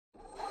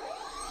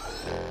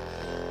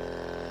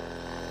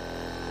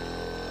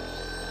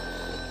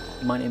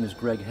My name is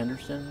Greg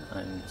Henderson.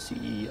 I'm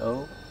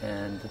CEO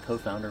and the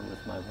co-founder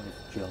with my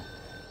wife, Jill.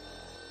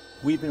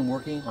 We've been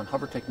working on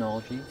hover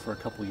technology for a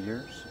couple of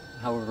years.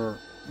 However,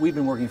 we've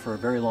been working for a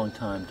very long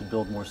time to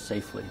build more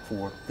safely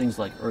for things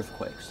like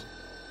earthquakes.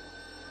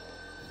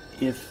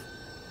 If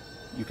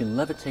you can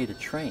levitate a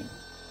train,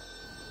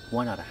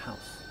 why not a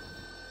house?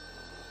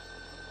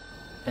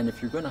 And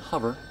if you're going to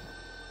hover,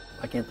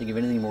 I can't think of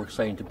anything more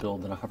exciting to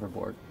build than a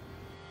hoverboard.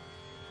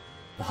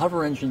 The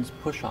hover engines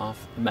push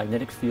off the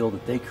magnetic field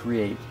that they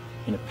create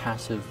in a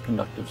passive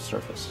conductive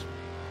surface.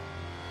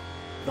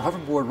 The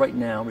hoverboard right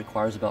now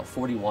requires about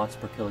 40 watts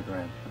per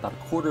kilogram, about a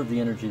quarter of the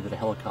energy that a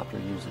helicopter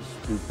uses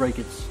to break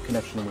its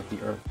connection with the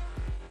earth.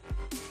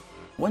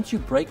 Once you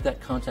break that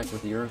contact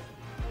with the earth,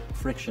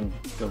 friction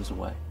goes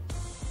away.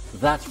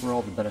 That's where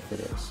all the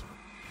benefit is.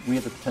 We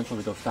have the potential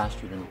to go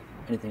faster than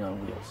anything on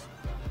wheels.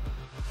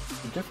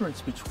 The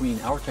difference between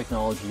our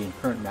technology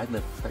and current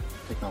magnet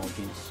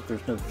technologies,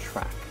 there's no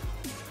track.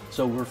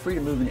 So we're free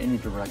to move in any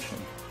direction.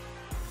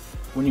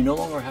 When you no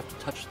longer have to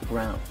touch the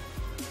ground,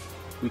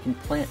 we can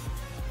plant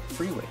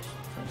freeways,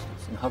 for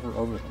instance, and hover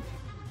over them.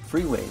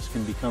 Freeways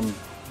can become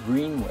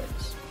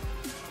greenways,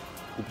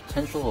 the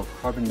potential of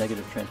carbon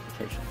negative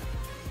transportation.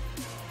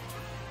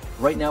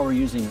 Right now we're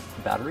using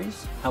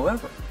batteries.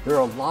 However, there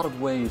are a lot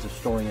of ways of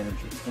storing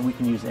energy, and we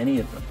can use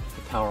any of them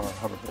to power our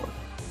hoverboard.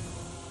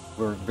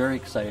 We're very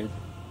excited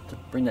to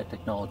bring that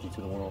technology to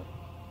the world.